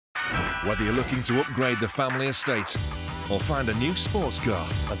Whether you're looking to upgrade the family estate or find a new sports car,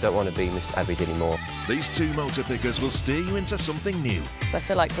 I don't want to be Mr. Average anymore. these two motor pickers will steer you into something new. I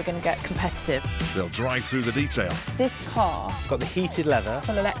feel like we're going to get competitive. They'll drive through the detail This car, Got the heated leather,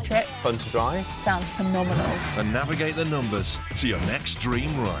 full electric, fun to drive. sounds phenomenal. and navigate the numbers to your next dream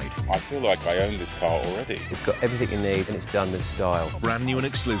ride. I feel like I own this car already. It's got everything you need and it's done with style. Brand new and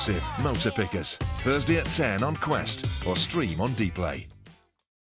exclusive motor pickers. Thursday at 10 on Quest or stream on Dplay.